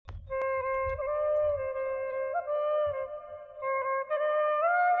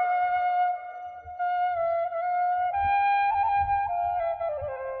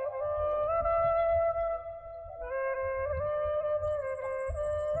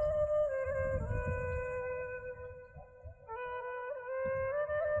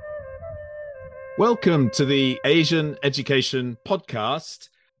Welcome to the Asian Education Podcast.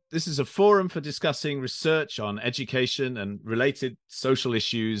 This is a forum for discussing research on education and related social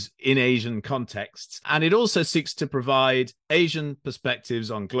issues in Asian contexts. And it also seeks to provide Asian perspectives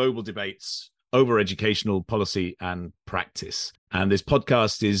on global debates over educational policy and practice. And this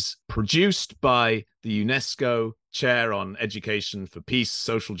podcast is produced by the UNESCO Chair on Education for Peace,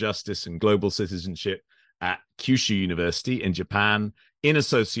 Social Justice and Global Citizenship at Kyushu University in Japan, in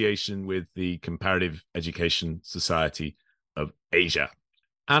association with the Comparative Education Society of Asia.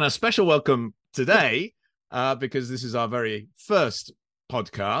 And a special welcome today, because this is our very first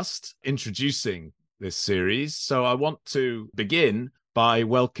podcast introducing this series. So I want to begin by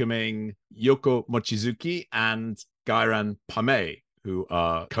welcoming Yoko Mochizuki and Gairan Pamei, who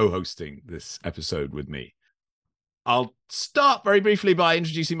are co-hosting this episode with me. I'll start very briefly by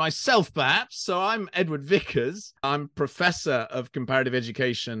introducing myself, perhaps. So I'm Edward Vickers. I'm Professor of Comparative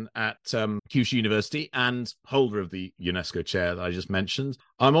Education at Kyushu University and holder of the UNESCO chair that I just mentioned.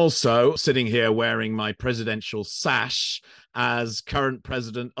 I'm also sitting here wearing my presidential sash as current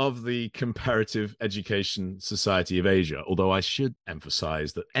president of the Comparative Education Society of Asia, although I should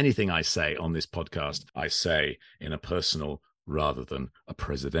emphasize that anything I say on this podcast, I say in a personal rather than a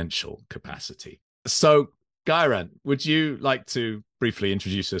presidential capacity. So, Gairan, would you like to briefly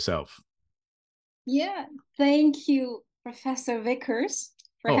introduce yourself? Yeah, thank you, Professor Vickers,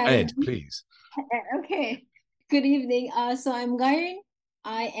 for having Ed, me. please. Okay, good evening. So I'm Gairan.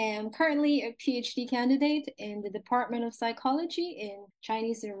 I am currently a PhD candidate in the Department of Psychology in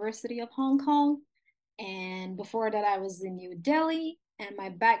Chinese University of Hong Kong. And before that, I was in New Delhi, and my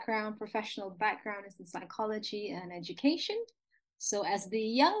professional background is in psychology and education. So as the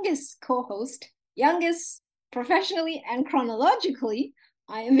youngest co-host, professionally and chronologically,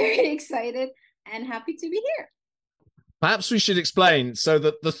 I am very excited and happy to be here. Perhaps we should explain so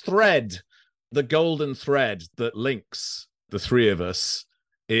that the golden thread that links the three of us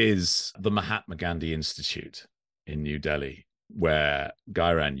is the Mahatma Gandhi Institute in New Delhi, where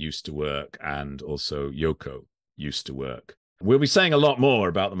Gairan used to work and also Yoko used to work. We'll be saying a lot more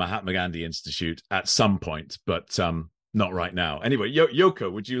about the Mahatma Gandhi Institute at some point, but not right now. Anyway, Yoko,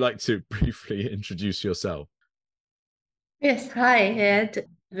 would you like to briefly introduce yourself? Yes, hi, Ed.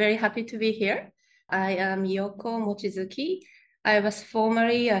 Very happy to be here. I am Yoko Mochizuki. I was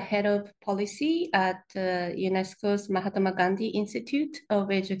formerly a head of policy at UNESCO's Mahatma Gandhi Institute of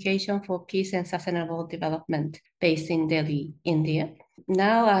Education for Peace and Sustainable Development, based in Delhi, India.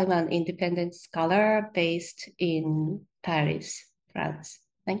 Now I'm an independent scholar based in Paris, France.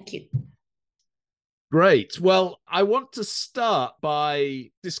 Thank you. Great. Well, I want to start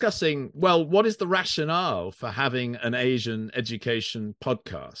by discussing, what is the rationale for having an Asian education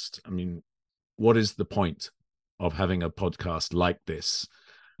podcast? I mean, what is the point of having a podcast like this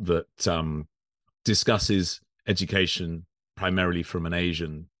that discusses education primarily from an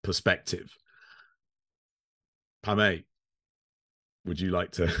Asian perspective? Pamei, would you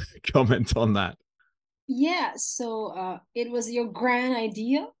like to comment on that? Yeah, so it was your grand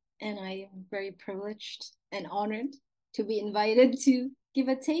idea, and I am very privileged and honored to be invited to give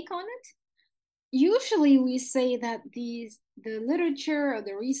a take on it. Usually we say that the literature or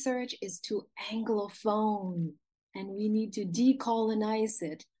the research is too Anglophone and we need to decolonize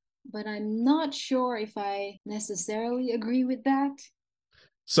it. But I'm not sure if I necessarily agree with that.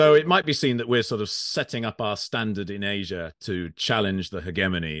 So it might be seen that we're sort of setting up our standard in Asia to challenge the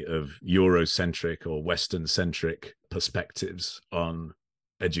hegemony of Eurocentric or Western-centric perspectives on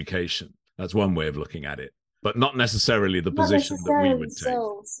education. That's one way of looking at it, but not necessarily the position that we would take.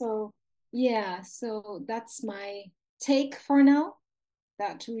 So that's my take for now,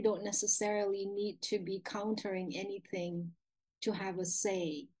 that we don't necessarily need to be countering anything to have a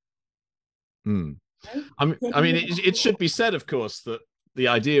say. Right? I mean, it should be said, of course, that the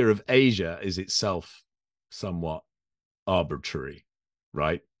idea of Asia is itself somewhat arbitrary,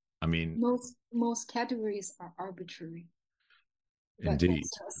 right? I mean, most categories are arbitrary. Indeed.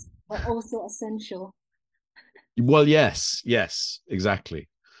 But also essential. Well, yes, exactly.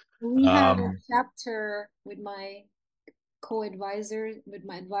 We had a chapter with my co-advisor,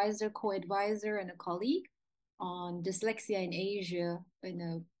 co-advisor, and a colleague on dyslexia in Asia in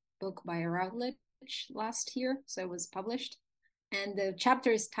a book by Routledge last year. So it was published. And the chapter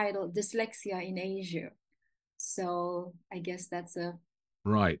is titled Dyslexia in Asia. So I guess that's a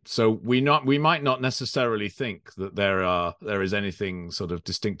right. So we might not necessarily think that there is anything sort of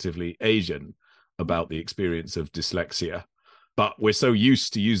distinctively Asian about the experience of dyslexia, but we're so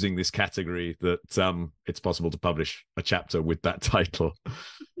used to using this category that it's possible to publish a chapter with that title.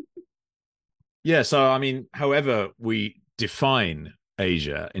 Yeah. So I mean, however we define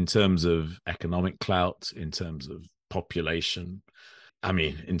Asia in terms of economic clout, in terms of population. I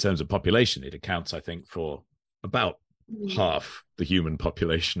mean, in terms of population, it accounts, I think, for about half the human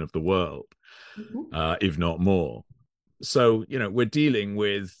population of the world, if not more. So, we're dealing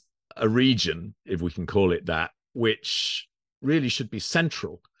with a region, if we can call it that, which really should be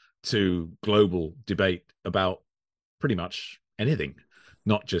central to global debate about pretty much anything,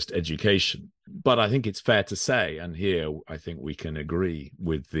 not just education. But I think it's fair to say, and here I think we can agree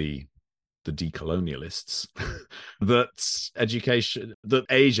with the decolonialists, that education, that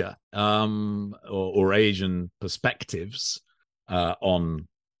Asia or Asian perspectives on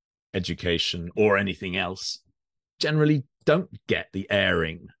education or anything else generally don't get the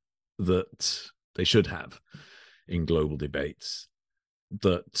airing that they should have in global debates,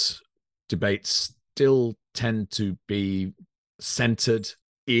 that debates still tend to be centered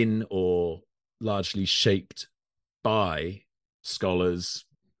in or largely shaped by scholars,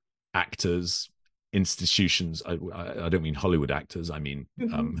 actors, institutions. I don't mean Hollywood actors. I mean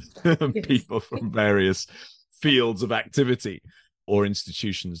people from various fields of activity or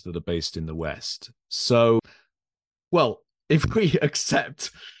institutions that are based in the West. So, well, if we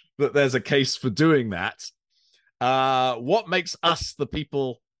accept that there's a case for doing that, what makes us the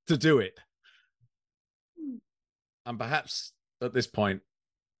people to do it? And perhaps at this point,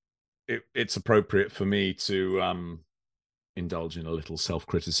 it's appropriate for me to indulge in a little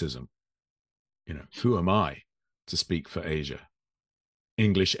self-criticism. Who am I to speak for Asia?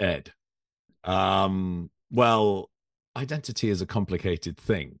 English ed. Well, identity is a complicated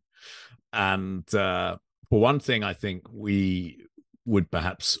thing. And for one thing, I think we would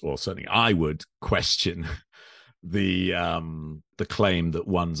perhaps, or certainly I would, question the claim that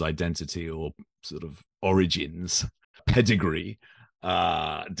one's identity or sort of origins, pedigree,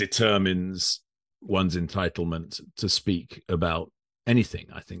 determines one's entitlement to speak about anything.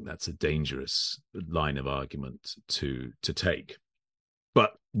 I think that's a dangerous line of argument to take.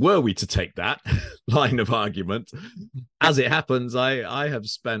 But were we to take that line of argument, as it happens, I have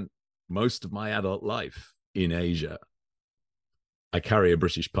spent most of my adult life in Asia. I carry a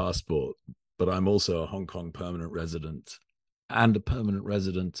British passport, but I'm also a Hong Kong permanent resident and a permanent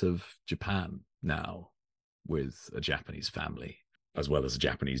resident of Japan now, with a Japanese family, as well as a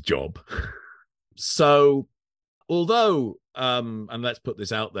Japanese job. So, although, and let's put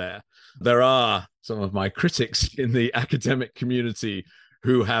this out there are some of my critics in the academic community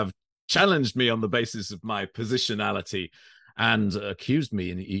who have challenged me on the basis of my positionality and accused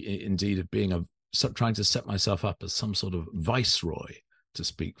me indeed of being trying to set myself up as some sort of viceroy to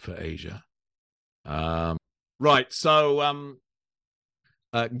speak for Asia. Right, so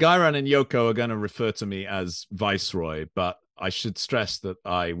Gairan and Yoko are going to refer to me as viceroy, but I should stress that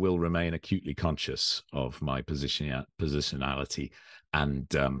I will remain acutely conscious of my positionality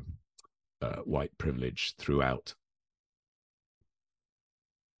and white privilege throughout.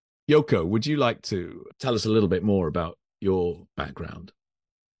 Yoko, would you like to tell us a little bit more about your background?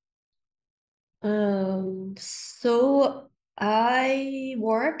 So I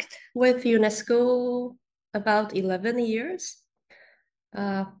worked with UNESCO about 11 years.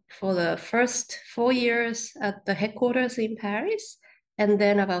 For the first 4 years at the headquarters in Paris, and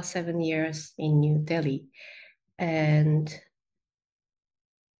then about 7 years in New Delhi. And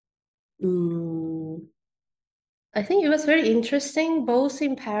I think it was very interesting, both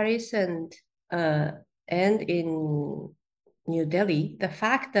in Paris and in New Delhi. The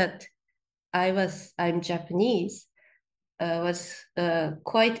fact that I'm Japanese was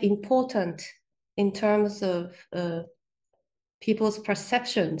quite important in terms of people's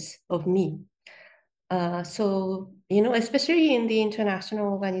perceptions of me. So, especially in the international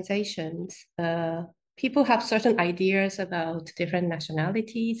organizations, people have certain ideas about different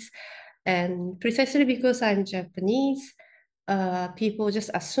nationalities. And precisely because I'm Japanese, people just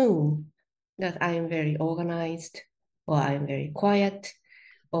assume that I am very organized, or I'm very quiet,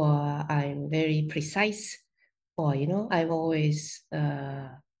 or I'm very precise, or, I'm always...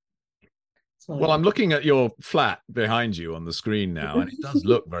 Well, I'm looking at your flat behind you on the screen now, and it does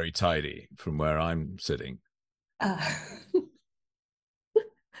look very tidy from where I'm sitting. I'm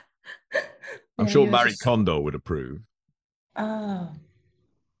sure Marie Kondo would approve. Yeah,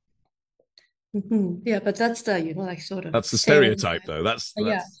 but that's the, sort of... That's the stereotype, though. That's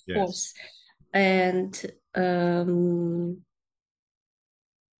yeah, of course. And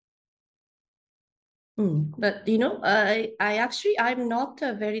but I'm not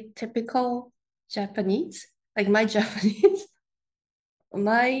a very typical Japanese. Like my Japanese,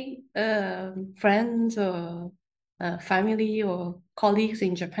 my friends or family or colleagues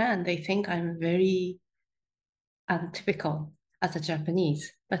in Japan, they think I'm very untypical. as a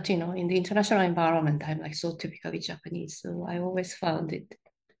Japanese. But, in the international environment, I'm like so typically Japanese. So I always found it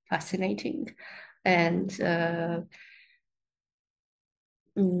fascinating. And I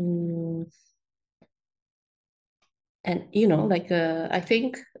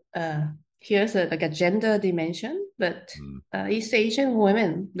think here's a gender dimension, but East Asian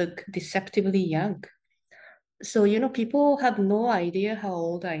women look deceptively young. So, people have no idea how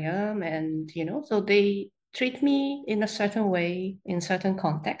old I am. And, so they treat me in a certain way in certain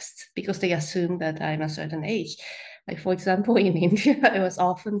contexts because they assume that I'm a certain age. Like, for example, in India, I was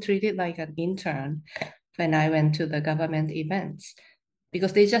often treated like an intern when I went to the government events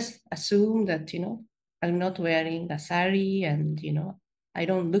because they just assume that, I'm not wearing a sari and, I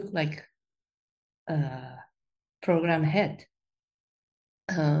don't look like a program head.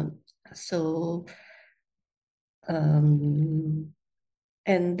 So, and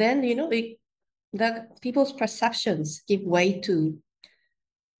then, the people's perceptions give way to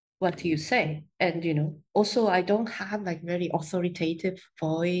what you say. And, also I don't have like very authoritative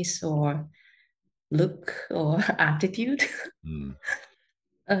voice or look or attitude.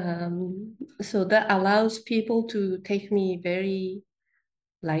 So that allows people to take me very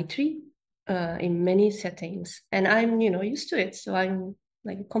lightly in many settings. And I'm, used to it. So I'm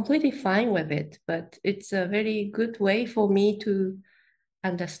like completely fine with it. But it's a very good way for me to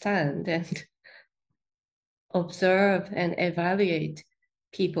understand and observe and evaluate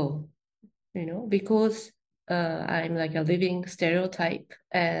people, because I'm like a living stereotype.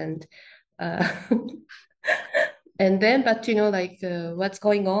 And and then, but what's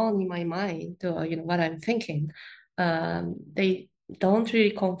going on in my mind, or what I'm thinking, they don't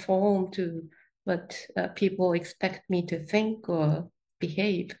really conform to what people expect me to think or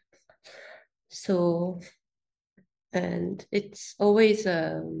behave. So, and it's always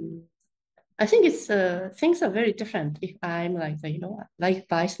I think it's things are very different. If I'm like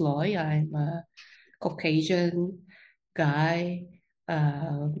Viceroy, I'm a Caucasian guy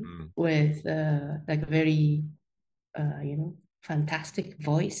with like a very fantastic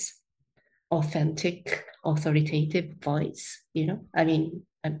voice, authentic, authoritative voice. I mean,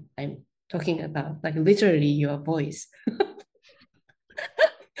 I'm talking about like literally your voice.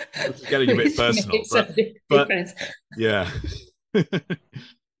 This is getting a bit personal, but yeah.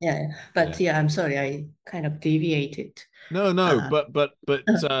 Yeah, but yeah, I'm sorry, I kind of deviated. No, but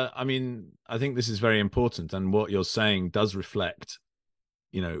I mean, I think this is very important, and what you're saying does reflect,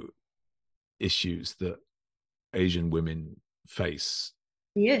 issues that Asian women face.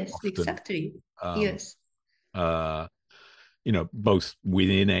 Yes, often. Exactly. Yes. Both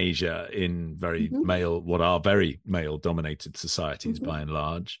within Asia in what are very male-dominated societies by and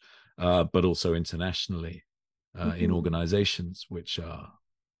large, but also internationally in organizations which are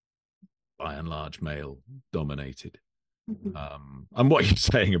by and large male-dominated. And what you're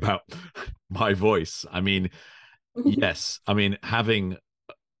saying about my voice, I mean, yes, I mean, having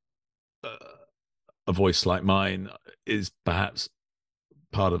a voice like mine is perhaps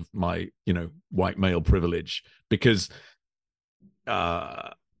part of my, white male privilege, because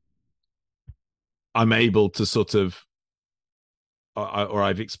I'm able to sort of, or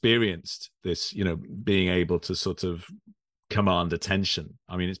I've experienced this, being able to sort of command attention.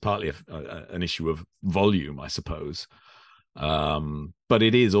 I mean, it's partly an issue of volume, I suppose. But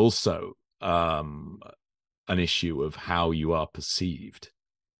it is also an issue of how you are perceived,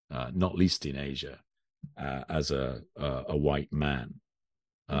 not least in Asia, as a white man.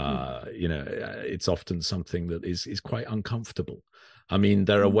 It's often something that is quite uncomfortable. I mean,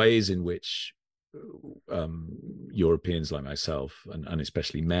 there are ways in which Europeans like myself, and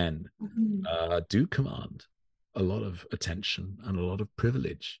especially men, do command a lot of attention and a lot of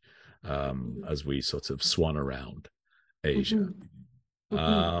privilege as we sort of swan around Asia.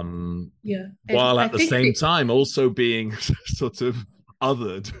 While at the same time also being sort of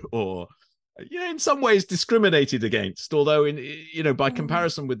othered or in some ways discriminated against, although by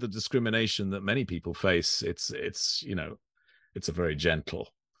comparison with the discrimination that many people face, it's a very gentle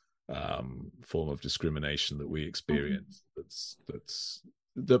form of discrimination that we experience.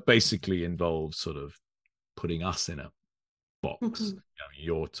 That basically involves sort of putting us in a box.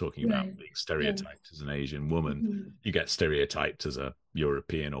 You're talking about being stereotyped as an Asian woman. You get stereotyped as a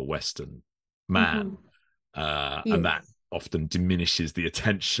European or Western man, and that often diminishes the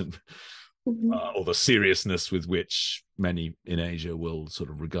attention or the seriousness with which many in Asia will sort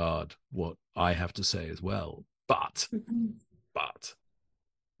of regard what I have to say as well. But it's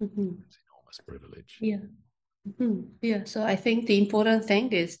enormous privilege. Yeah, so I think the important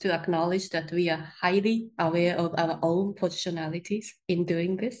thing is to acknowledge that we are highly aware of our own positionalities in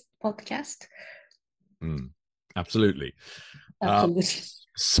doing this podcast. Absolutely. Absolutely.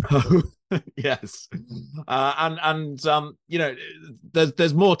 So yes, you know,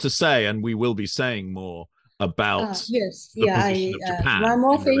 there's more to say, and we will be saying more about Yes, the yeah. position of Japan One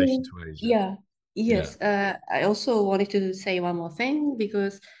more in relation thing. to Asia. Yeah, Yeah. yes. I also wanted to say one more thing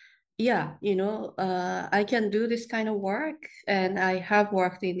because, yeah, I can do this kind of work, and I have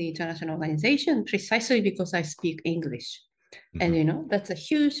worked in the international organization precisely because I speak English, and that's a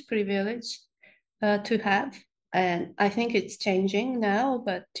huge privilege to have. And I think it's changing now,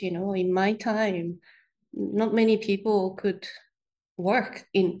 but in my time, not many people could work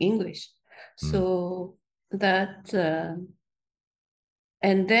in English. So that,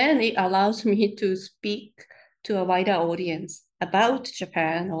 and then it allows me to speak to a wider audience about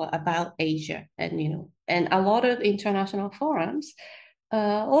Japan or about Asia. And a lot of international forums,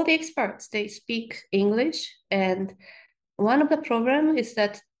 all the experts, they speak English. And one of the problem is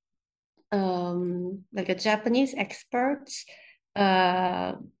that like a Japanese experts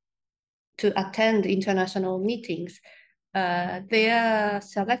to attend international meetings, they are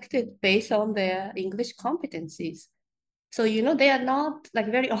selected based on their English competencies. So, they are not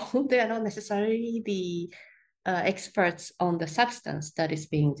like very often, they are not necessarily the experts on the substance that is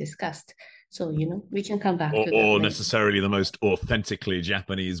being discussed. So, we can come back to that Or later. necessarily the most authentically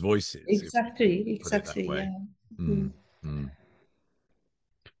Japanese voices. Exactly, Yeah. Mm-hmm.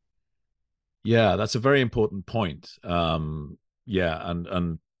 Yeah, that's a very important point. Yeah,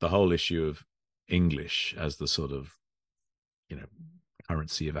 and the whole issue of English as the sort of,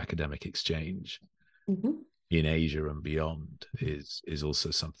 currency of academic exchange in Asia and beyond is also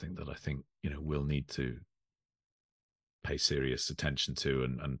something that I think, we'll need to pay serious attention to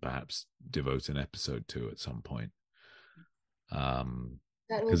and perhaps devote an episode to at some point.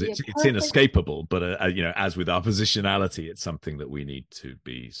 Because it's inescapable, but as with our positionality, it's something that we need to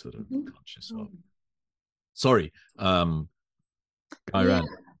be sort of conscious of. Sorry, Gairan.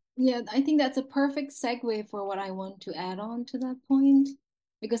 Yeah, I think that's a perfect segue for what I want to add on to that point,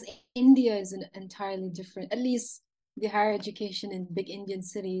 because India is an entirely different, at least the higher education in big Indian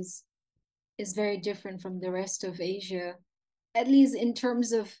cities is very different from the rest of Asia, at least in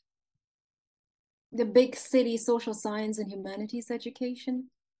terms of the big city social science and humanities education,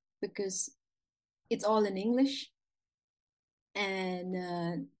 because it's all in English.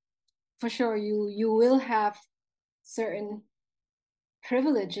 And for sure, you will have certain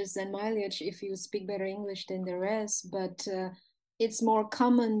privileges and mileage if you speak better English than the rest, but it's more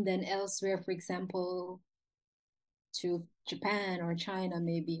common than elsewhere, for example, to Japan or China,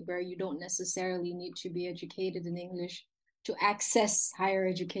 maybe, where you don't necessarily need to be educated in English to access higher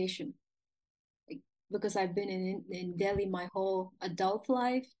education. Because I've been in Delhi my whole adult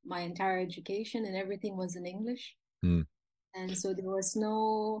life, my entire education, and everything was in English. And so there was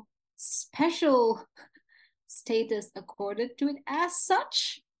no special status accorded to it as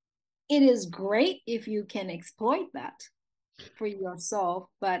such. It is great if you can exploit that for yourself,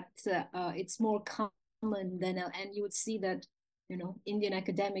 but it's more common than, and you would see that, Indian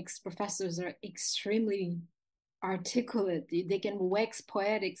academics, professors are extremely articulate. They can wax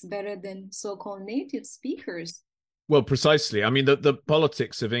poetics better than so-called native speakers. Well, precisely. I mean, the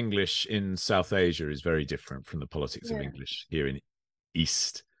politics of English in South Asia is very different from the politics of English here in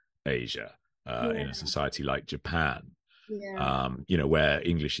East Asia, in a society like Japan. Where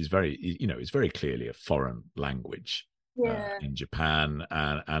English is very, it's very clearly a foreign language in Japan,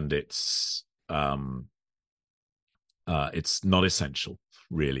 and it's not essential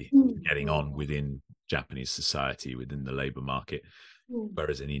really getting on within Japanese society, within the labor market,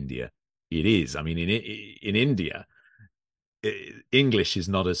 whereas in India it is. I mean, in India, English is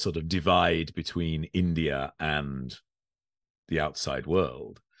not a sort of divide between India and the outside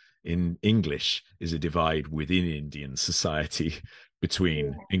world. In English is a divide within Indian society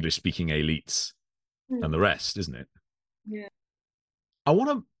between English-speaking elites and the rest, isn't it? Yeah. I want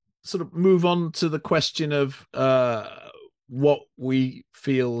to sort of move on to the question of what we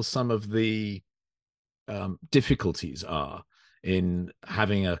feel some of the difficulties are in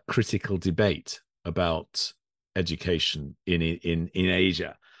having a critical debate about education in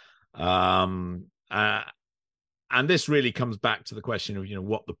Asia. And this really comes back to the question of,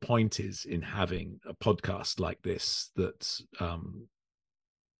 what the point is in having a podcast like this that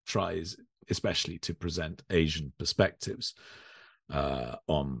tries especially to present Asian perspectives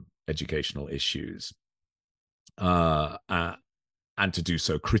on educational issues, and to do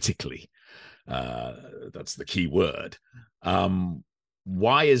so critically. That's the key word.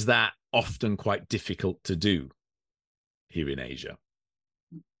 Why is that often quite difficult to do here in Asia?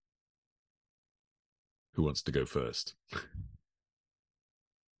 Who wants to go first?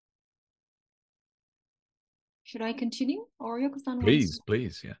 Should I continue, or Yoko-san wants to?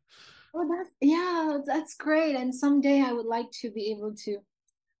 Please, yeah. Oh, that's great. And someday I would like to be able to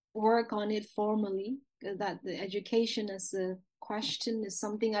work on it formally. That the education as a question is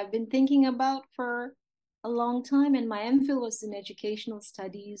something I've been thinking about for a long time. And my MPhil was in educational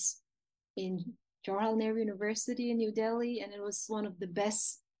studies in Jawaharlal Nehru University in New Delhi, and it was one of the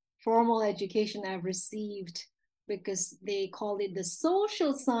best formal education I've received because they called it the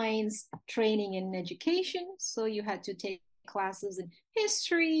social science training in education. So you had to take classes in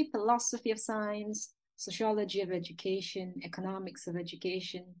history, philosophy of science, sociology of education, economics of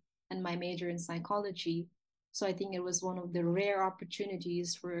education, and my major in psychology. So I think it was one of the rare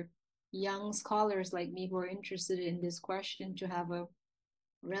opportunities for young scholars like me who are interested in this question to have a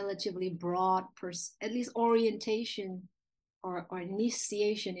relatively broad, at least orientation or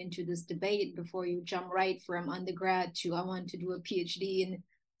initiation into this debate before you jump right from undergrad to I want to do a PhD in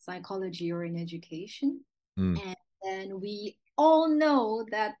psychology or in education. And then we all know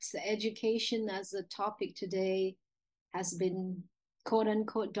that education as a topic today has been quote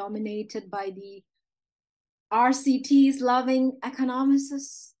unquote dominated by the RCTs loving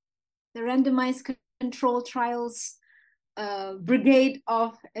economicists, the randomized control trials brigade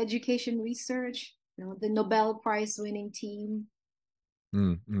of education research, the Nobel Prize winning team.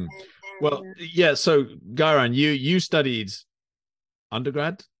 Well, yeah. So, Gairan, you studied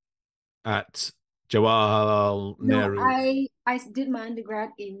undergrad at Jawaharlal Nehru. No, I did my undergrad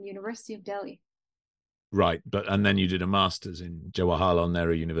in University of Delhi. Right, and then you did a master's in Jawaharlal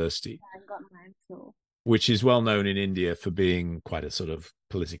Nehru University. I got my MPhil. Which is well known in India for being quite a sort of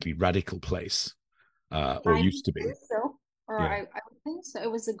politically radical place, or used to be. I would think so.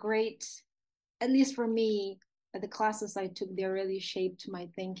 It was a great, at least for me, the classes I took, they really shaped my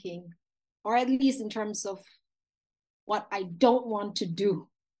thinking, or at least in terms of what I don't want to do.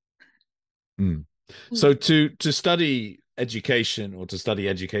 So to study education or to study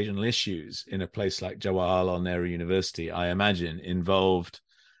educational issues in a place like Jawaharlal Nehru University, I imagine involved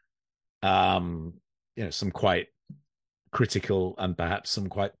some quite critical and perhaps some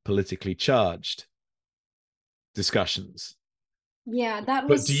quite politically charged discussions. Yeah, that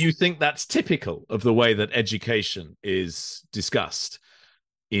was. But do you think that's typical of the way that education is discussed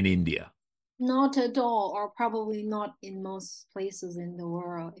in India? Not at all, or probably not in most places in the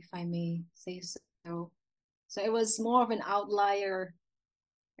world, if I may say so. So it was more of an outlier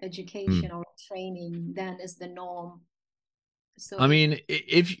education or training than is the norm. So I mean,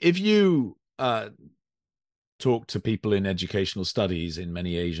 if you talk to people in educational studies in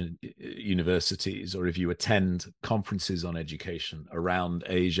many Asian universities, or if you attend conferences on education around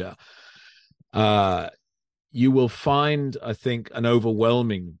Asia, you will find, I think, an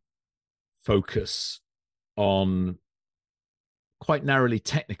overwhelming focus on quite narrowly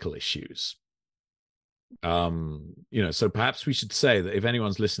technical issues. So perhaps we should say that if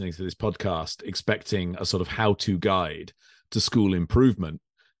anyone's listening to this podcast expecting a sort of how-to guide to school improvement,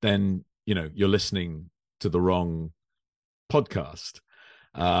 then you're listening to the wrong podcast,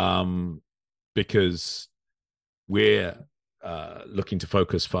 because we're looking to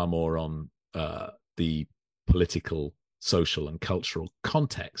focus far more on the political, social, and cultural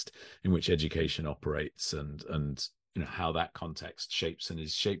context in which education operates, and how that context shapes and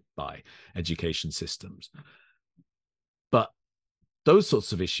is shaped by education systems. But those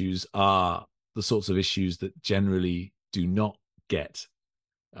sorts of issues are the sorts of issues that generally do not get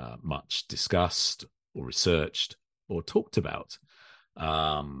much discussed or researched or talked about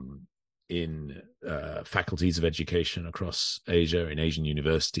in faculties of education across Asia, in Asian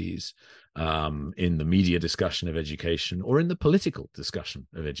universities, in the media discussion of education, or in the political discussion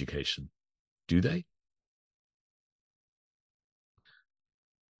of education. Do they?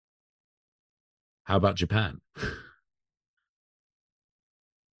 How about Japan?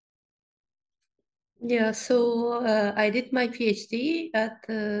 Yeah, so I did my PhD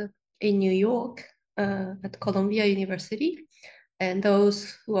in New York at Columbia University. And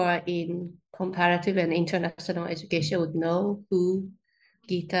those who are in comparative and international education would know who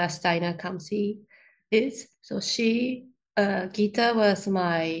Geeta Steiner-Kamsi is. So Geeta was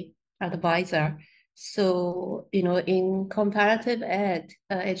my advisor. So, in comparative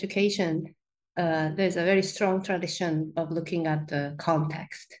education, there's a very strong tradition of looking at the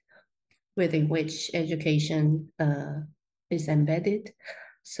context within which education is embedded.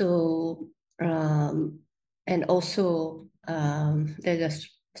 So, and also there's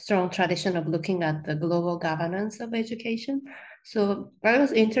a strong tradition of looking at the global governance of education. So I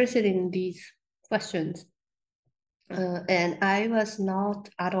was interested in these questions. And I was not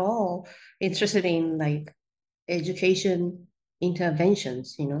at all interested in education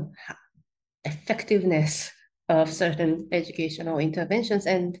interventions, effectiveness of certain educational interventions,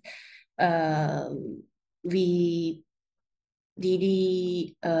 and we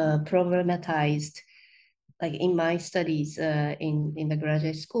really problematized, like in my studies in the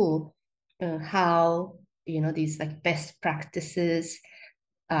graduate school, how these like best practices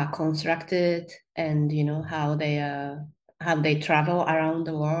are constructed, and how they travel around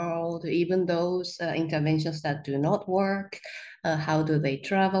the world, even those interventions that do not work, how do they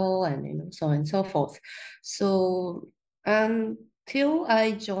travel, and so on and so forth. So till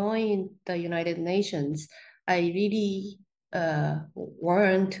I joined the United Nations, I really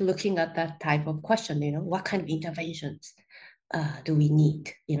weren't looking at that type of question, what kind of interventions do we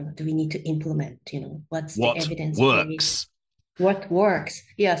need? Do we need to implement? What's the What evidence base? works? What works?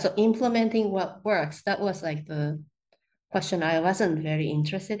 Yeah, so implementing what works, that was like the question I wasn't very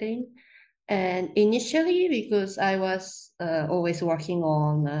interested in. And initially, because I was always working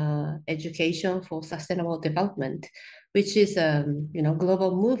on education for sustainable development, which is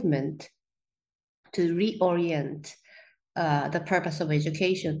global movement to reorient the purpose of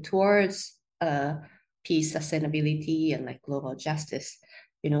education towards peace, sustainability, and like global justice.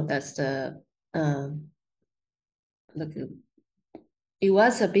 That's it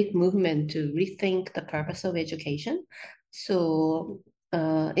was a big movement to rethink the purpose of education. So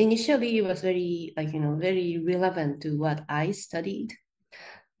initially, it was very very relevant to what I studied,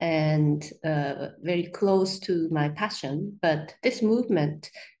 and very close to my passion. But this movement,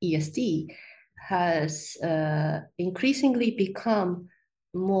 ESD, has increasingly become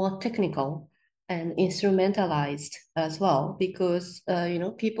more technical and instrumentalized as well, because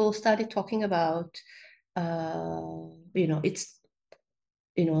people started talking about it's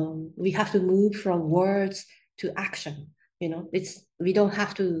we have to move from words to action. We don't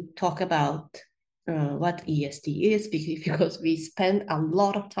have to talk about what ESD is, because we spend a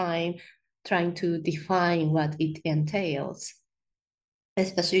lot of time trying to define what it entails,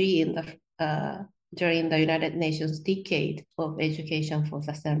 especially during the United Nations Decade of Education for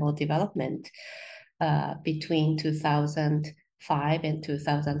Sustainable Development between 2005 and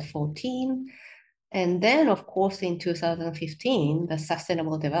 2014. And then, of course, in 2015, the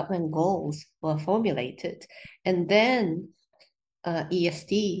Sustainable Development Goals were formulated. And then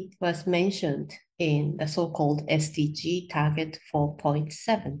ESD was mentioned in the so-called SDG Target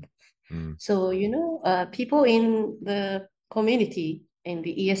 4.7. So, people in the community, in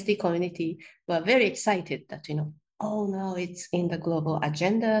the ESD community, were very excited that, oh, no, it's in the global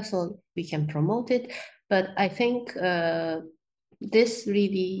agenda, so we can promote it. But I think this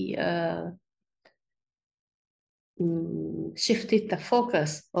really shifted the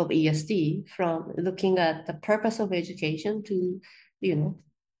focus of ESD from looking at the purpose of education to,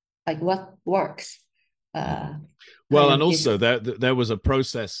 like what works. Well, and also there was a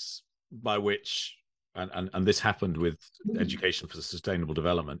process by which, and this happened with Education for Sustainable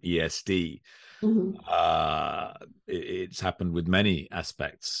Development, ESD. It's happened with many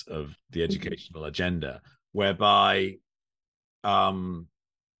aspects of the educational agenda, whereby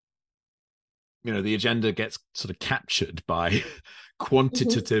the agenda gets sort of captured by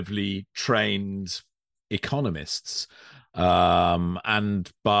quantitatively trained economists,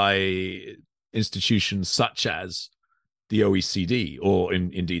 and by institutions such as the OECD, or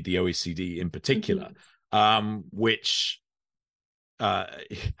indeed the OECD in particular, which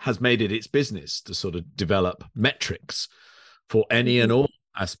has made it its business to sort of develop metrics for any and all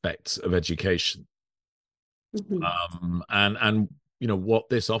aspects of education. And what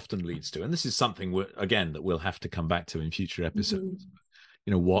this often leads to, and this is something again that we'll have to come back to in future episodes,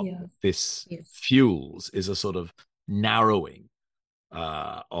 this fuels is a sort of narrowing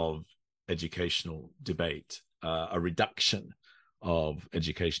of educational debate, a reduction of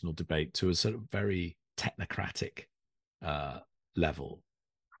educational debate to a sort of very technocratic level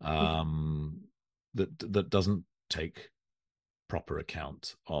that doesn't take proper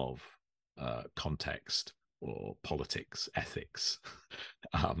account of context or politics, ethics,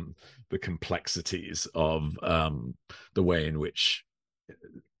 the complexities of the way in which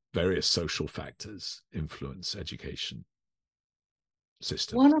various social factors influence education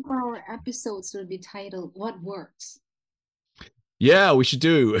systems. One of our episodes will be titled "What Works." Yeah, we should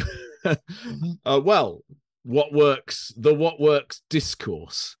do. Well, what works? The what works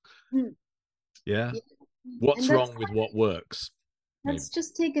discourse. Yeah. What's wrong with what works? That's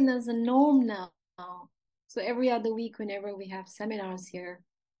just taken as a norm now. So every other week, whenever we have seminars here,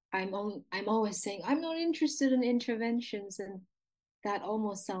 I'm always saying I'm not interested in interventions, and that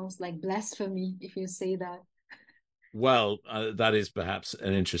almost sounds like blasphemy if you say that. Well, that is perhaps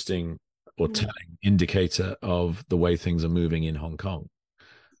an interesting or telling indicator of the way things are moving in Hong Kong.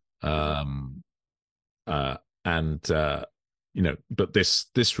 And but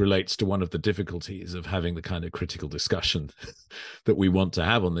this relates to one of the difficulties of having the kind of critical discussion that we want to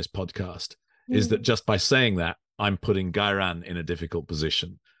have on this podcast, is that just by saying that, I'm putting Gairan in a difficult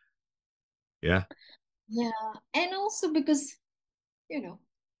position. Yeah. And also because,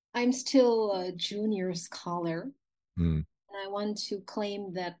 I'm still a junior scholar, and I want to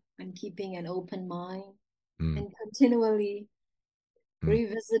claim that I'm keeping an open mind and continually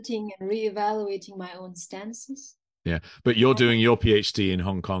revisiting and reevaluating my own stances. Yeah, but you're doing your PhD in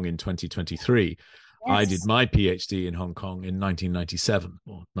Hong Kong in 2023. Yes. I did my PhD in Hong Kong in 1997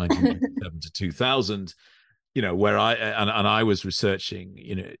 or 1997 to 2000. Where I was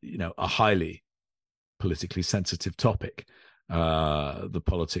researching, a highly politically sensitive topic, the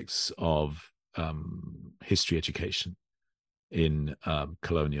politics of history education in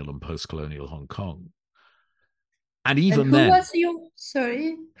colonial and post-colonial Hong Kong. And even who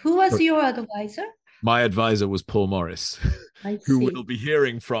was your advisor? My advisor was Paul Morris, who we'll be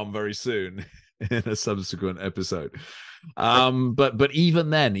hearing from very soon in a subsequent episode. But even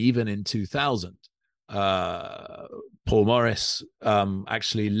then, even in 2000, Paul Morris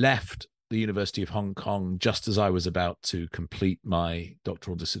actually left the University of Hong Kong just as I was about to complete my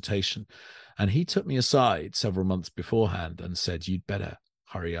doctoral dissertation. And he took me aside several months beforehand and said, you'd better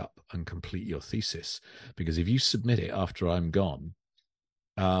hurry up and complete your thesis, because if you submit it after I'm gone,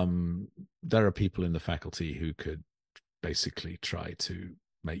 there are people in the faculty who could basically try to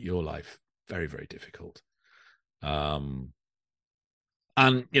make your life very, very difficult. And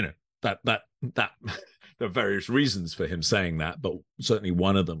that there are various reasons for him saying that, but certainly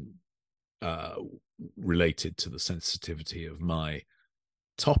one of them related to the sensitivity of my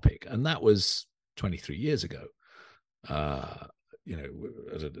topic, and that was 23 years ago.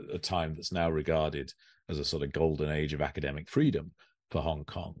 At a time that's now regarded as a sort of golden age of academic freedom for Hong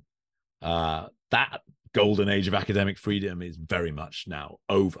Kong. That golden age of academic freedom is very much now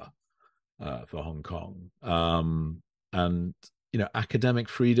over for Hong Kong. And academic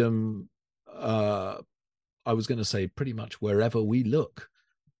freedom, I was going to say pretty much wherever we look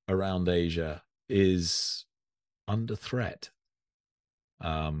around Asia is under threat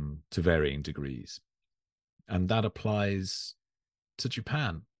to varying degrees. And that applies to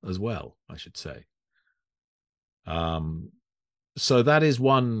Japan as well, I should say. So that is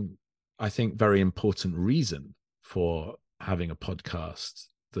one, I think, very important reason for having a podcast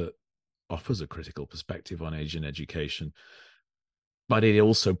that offers a critical perspective on Asian education, but it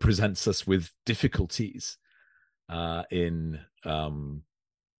also presents us with difficulties in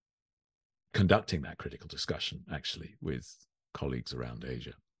conducting that critical discussion, actually, with colleagues around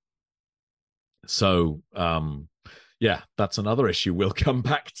Asia. So, that's another issue we'll come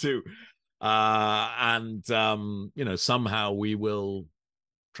back to. Somehow we will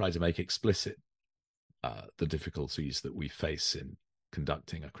try to make explicit the difficulties that we face in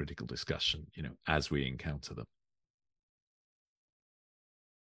conducting a critical discussion, as we encounter them.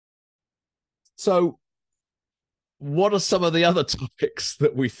 So what are some of the other topics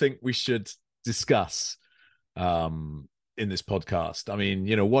that we think we should discuss in this podcast? I mean,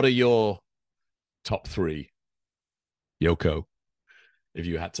 what are your top three, Yoko? If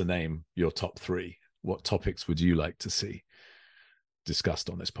you had to name your top three, what topics would you like to see discussed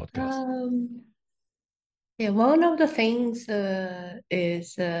on this podcast? One of the things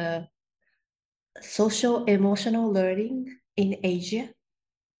is social emotional learning in Asia.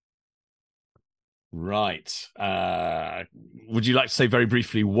 Right. Would you like to say very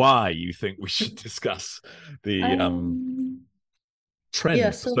briefly why you think we should discuss the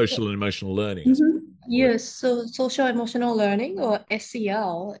trend for social and emotional learning? Mm-hmm. Yes, so social emotional learning, or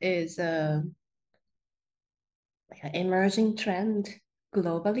SEL, is an emerging trend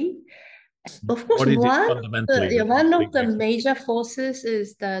globally. Of course, one of the major forces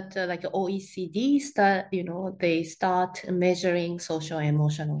is that like OECD they start measuring social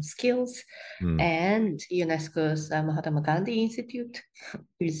emotional skills, and UNESCO's Mahatma Gandhi Institute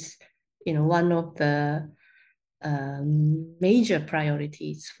is one of the major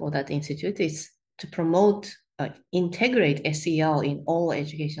priorities for that institute is to promote integrate SEL in all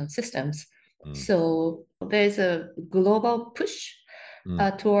education systems. So there's a global push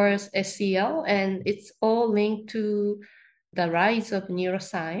towards SEL, and it's all linked to the rise of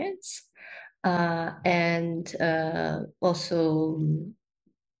neuroscience and also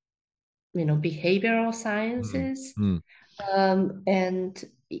behavioral sciences.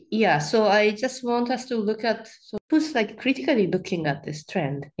 So I just want us to look at who's critically looking at this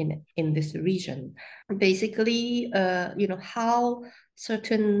trend in this region. Basically, how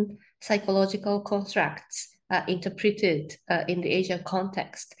certain psychological constructs interpreted in the Asian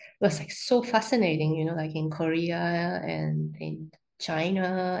context. It was like so fascinating, you know, like in Korea and in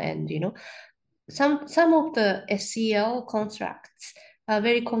China, and you know, some of the SEL constructs are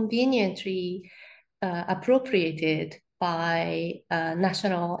very conveniently appropriated by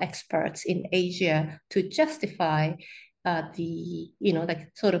national experts in Asia to justify the, you know,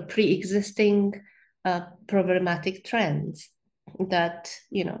 like sort of pre-existing problematic trends that,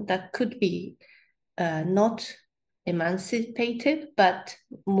 you know, that could be not emancipative, but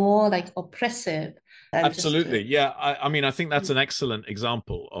more like oppressive. Absolutely. Yeah. I mean, I think that's an excellent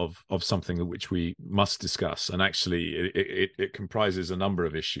example of something which we must discuss. And actually, it comprises a number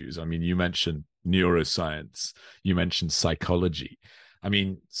of issues. I mean, you mentioned neuroscience, you mentioned psychology. I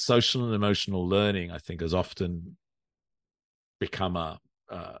mean, social and emotional learning, I think, has often become a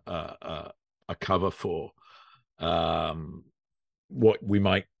cover for what we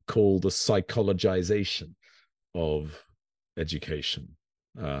might call the psychologization of education.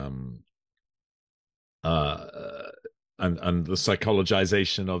 And the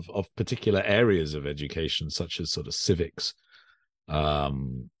psychologization of particular areas of education, such as sort of civics.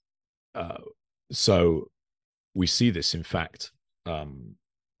 So we see this, in fact,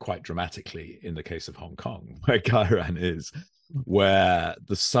 quite dramatically in the case of Hong Kong, where Gairan is, where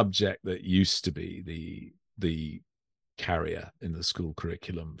the subject that used to be the carrier in the school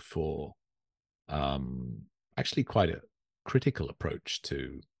curriculum for actually quite a critical approach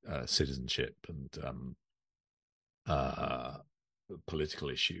to citizenship and political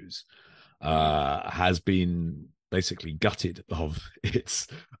issues has been basically gutted of its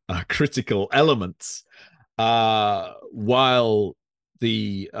critical elements, while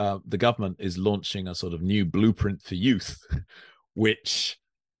the government is launching a sort of new blueprint for youth, which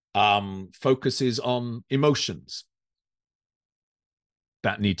focuses on emotions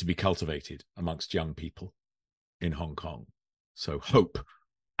that need to be cultivated amongst young people in Hong Kong. So hope,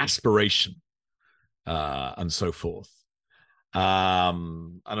 aspiration, and so forth.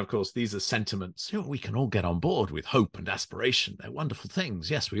 And of course, these are sentiments, you know, we can all get on board with hope and aspiration. They're wonderful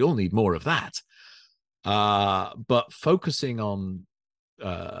things. Yes, we all need more of that. But focusing on,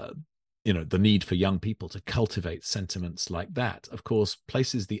 you know, the need for young people to cultivate sentiments like that, of course,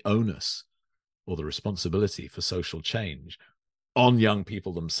 places the onus or the responsibility for social change on young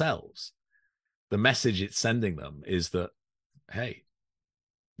people themselves. The message it's sending them is that, hey,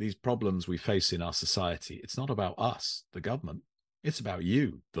 these problems we face in our society, it's not about us, the government. It's about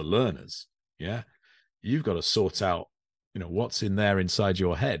you, the learners. Yeah. You've got to sort out, you know, what's in there inside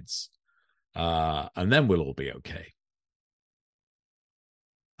your heads. And then we'll all be okay.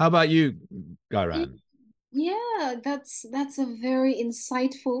 How about you, Gairan? Yeah, that's a very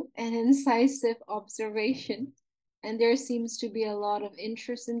insightful and incisive observation. And there seems to be a lot of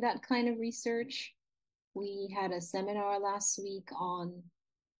interest in that kind of research. We had a seminar last week on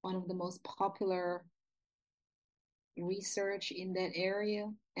one of the most popular research in that area.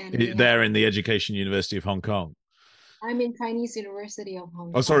 And There in the Education University of Hong Kong. I'm in Chinese University of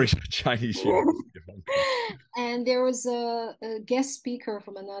Hong Kong. Oh, sorry, Chinese University of Hong Kong. And there was a guest speaker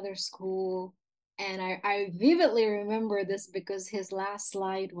from another school. And I vividly remember this because his last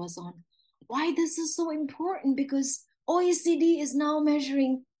slide was on why this is so important, because OECD is now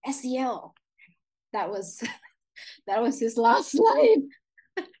measuring SEL. That was his last slide.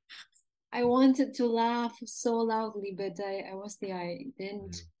 I wanted to laugh so loudly, but I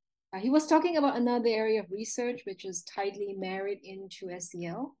didn't. He was talking about another area of research which is tightly married into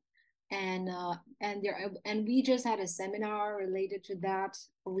SEL, and we just had a seminar related to that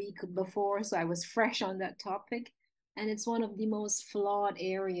a week before, so I was fresh on that topic, and it's one of the most flawed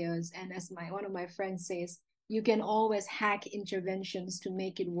areas. And as one of my friends says, you can always hack interventions to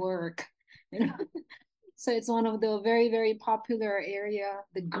make it work, you know. So it's one of the very, very popular area,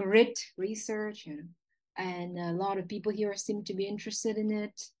 the grit research, and a lot of people here seem to be interested in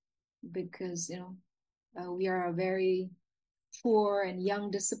it because, you know, we are a very poor and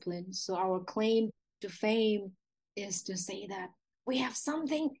young discipline. So our claim to fame is to say that we have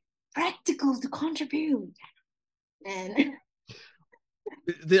something practical to contribute. And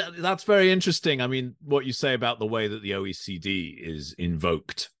that's very interesting. I mean, what you say about the way that the OECD is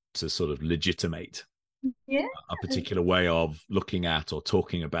invoked to sort of legitimate a particular way of looking at or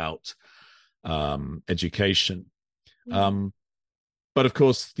talking about education. But of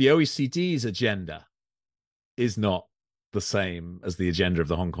course, the OECD's agenda is not the same as the agenda of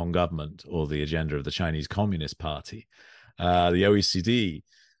the Hong Kong government or the agenda of the Chinese Communist Party. The OECD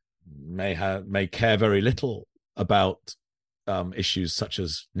may care very little about issues such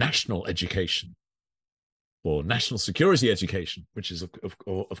as national education or national security education, which is,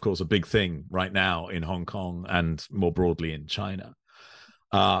 of course, a big thing right now in Hong Kong and more broadly in China.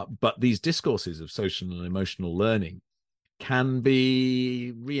 But these discourses of social and emotional learning can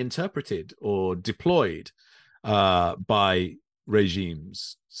be reinterpreted or deployed by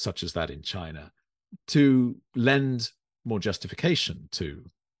regimes such as that in China to lend more justification to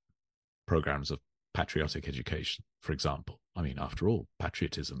programs of patriotic education, for example. I mean, after all,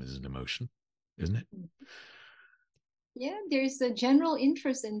 patriotism is an emotion, isn't it? Yeah, there's a general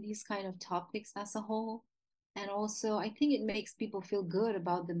interest in these kind of topics as a whole. And also, I think it makes people feel good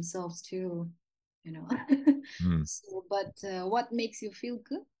about themselves too, you know. So, but what makes you feel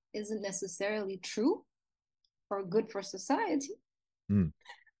good isn't necessarily true or good for society.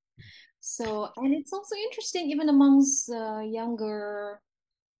 So, and it's also interesting, even amongst younger,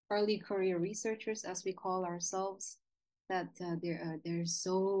 early career researchers, as we call ourselves, that there's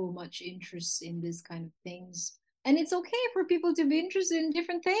so much interest in this kind of things. And it's okay for people to be interested in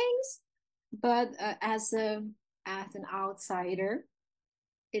different things, but as an outsider,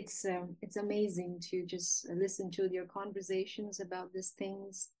 it's amazing to just listen to their conversations about these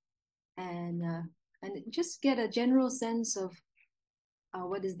things, and just get a general sense of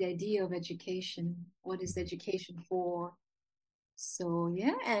what is the idea of education, what is education for. So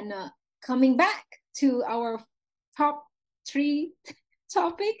yeah, and coming back to our top 3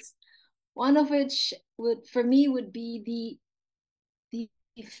 topics, one of which for me would be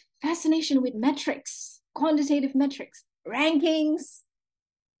the fascination with metrics, quantitative metrics, rankings,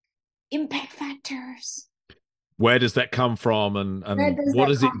 impact factors. Where does that come from, and what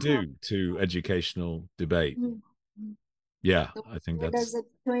does it do to educational debate? Yeah, so I think does a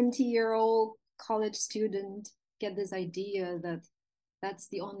 20-year-old college student get this idea that that's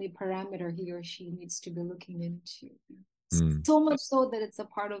the only parameter he or she needs to be looking into? So much so that it's a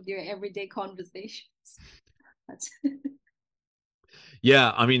part of their everyday conversations.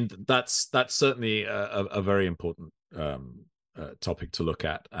 Yeah, I mean, that's certainly a very important topic to look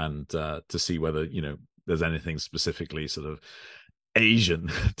at, and to see whether, you know, there's anything specifically sort of Asian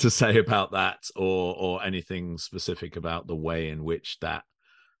to say about that, or anything specific about the way in which that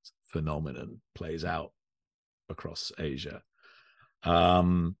phenomenon plays out across Asia.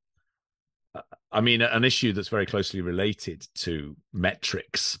 I mean, an issue that's very closely related to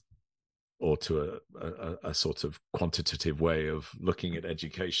metrics, or to a sort of quantitative way of looking at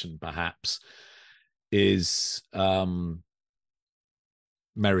education, perhaps, is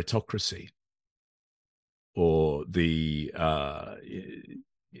meritocracy, or the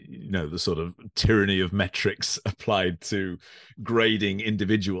the sort of tyranny of metrics applied to grading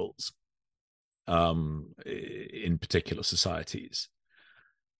individuals in particular societies.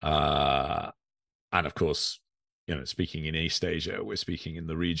 And of course, you know, speaking in East Asia, we're speaking in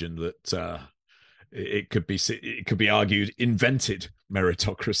the region that it could be argued invented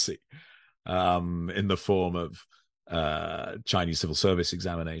meritocracy in the form of Chinese civil service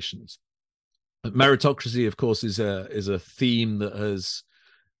examinations. But meritocracy, of course, is a theme that has,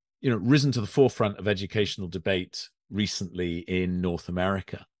 you know, risen to the forefront of educational debate recently in North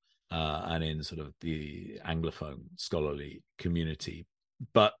America and in sort of the Anglophone scholarly community.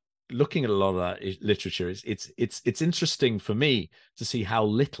 But looking at a lot of that literature, it's interesting for me to see how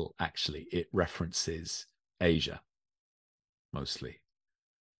little actually it references Asia, mostly.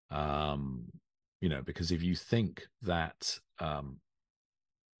 You know, because if you think that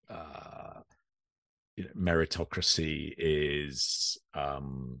you know, meritocracy is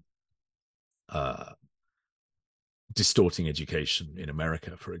distorting education in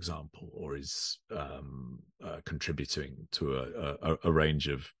America, for example, or is contributing to a range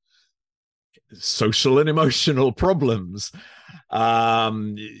of social and emotional problems,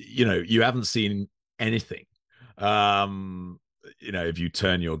 you know, you haven't seen anything. You know, if you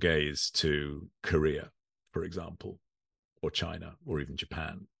turn your gaze to Korea, for example, or China, or even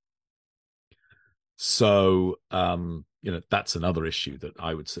Japan. So, you know, that's another issue that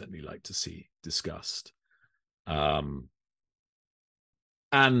I would certainly like to see discussed. And,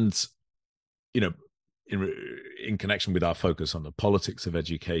 you know, in connection with our focus on the politics of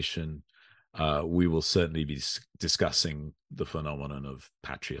education, we will certainly be discussing the phenomenon of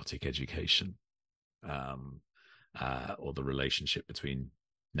patriotic education, or the relationship between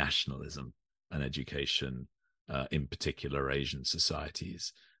nationalism and education, in particular Asian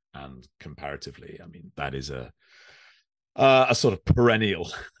societies. And comparatively, I mean, that is a sort of perennial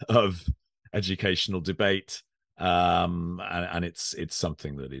of educational debate, and it's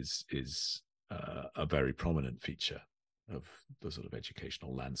something that is a very prominent feature of the sort of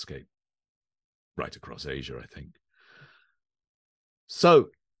educational landscape right across Asia, I think. So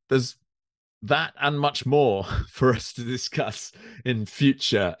there's that and much more for us to discuss in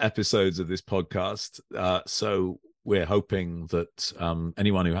future episodes of this podcast. So we're hoping that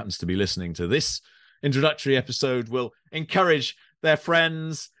anyone who happens to be listening to this introductory episode will encourage their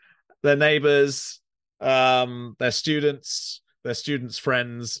friends, their neighbors, their students'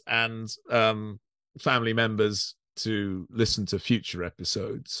 friends, and family members to listen to future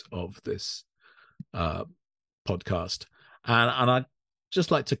episodes of this podcast. And I'd just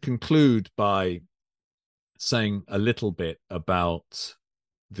like to conclude by saying a little bit about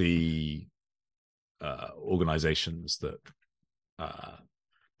the organizations that are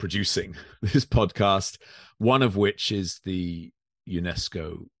producing this podcast, one of which is the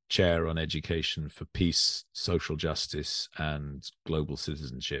UNESCO Chair on Education for Peace, Social Justice, and Global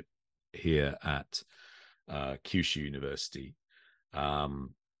Citizenship here at Kyushu University. I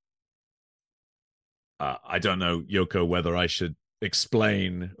don't know, Yoko, whether I should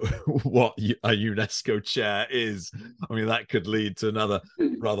explain what a UNESCO chair is. I mean, that could lead to another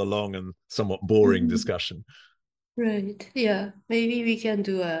rather long and somewhat boring discussion. Right. Yeah. Maybe we can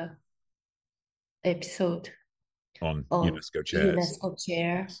do a episode on UNESCO chairs. UNESCO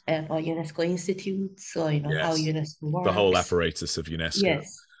chair and or UNESCO institutes, or how UNESCO works. The whole apparatus of UNESCO.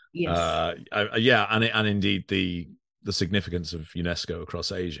 Yes. Yeah, and indeed the significance of UNESCO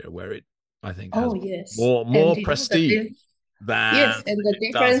across Asia, where it, I think, has more prestige than and the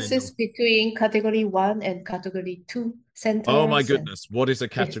differences between Category 1 and Category 2 centers. Oh my goodness, what is a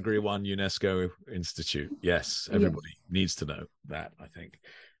Category 1 UNESCO institute? Yes, everybody needs to know that, I think.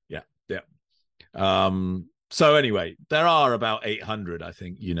 Yeah. So anyway, there are about 800, I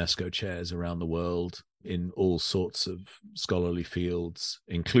think, UNESCO chairs around the world in all sorts of scholarly fields,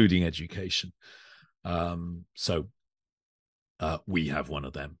 including education. So we have one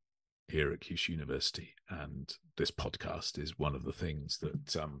of them here at Kyushu University, and this podcast is one of the things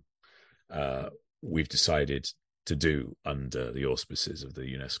that we've decided to do under the auspices of the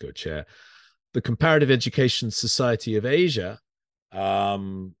UNESCO chair. The Comparative Education Society of Asia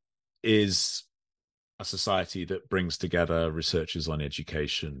is a society that brings together researchers on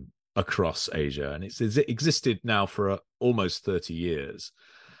education across Asia, and it's existed now for almost 30 years.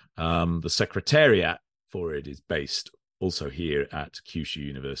 The secretariat for it is based also here at Kyushu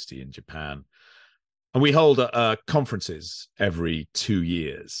University in Japan. And we hold conferences every 2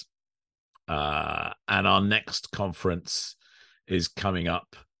 years. And our next conference is coming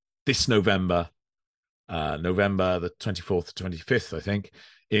up this November, November the 24th to 25th, I think,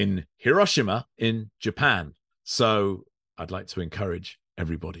 in Hiroshima in Japan. So I'd like to encourage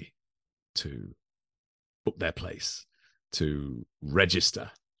everybody to book their place, to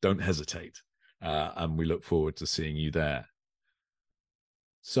register. Don't hesitate. And we look forward to seeing you there.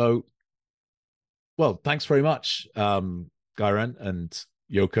 So, well, thanks very much, Gairan and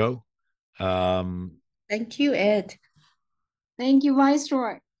Yoko. Thank you, Ed. Thank you,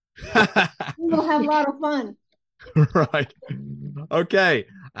 Viceroy. We'll have a lot of fun. Right. Okay.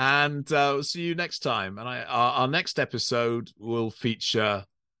 And see you next time. And our next episode will feature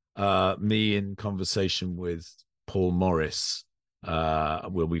me in conversation with Paul Morris.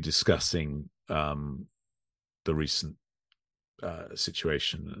 We'll be discussing the recent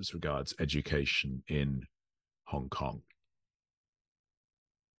situation as regards education in Hong Kong.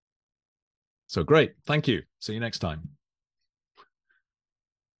 So great. Thank you. See you next time.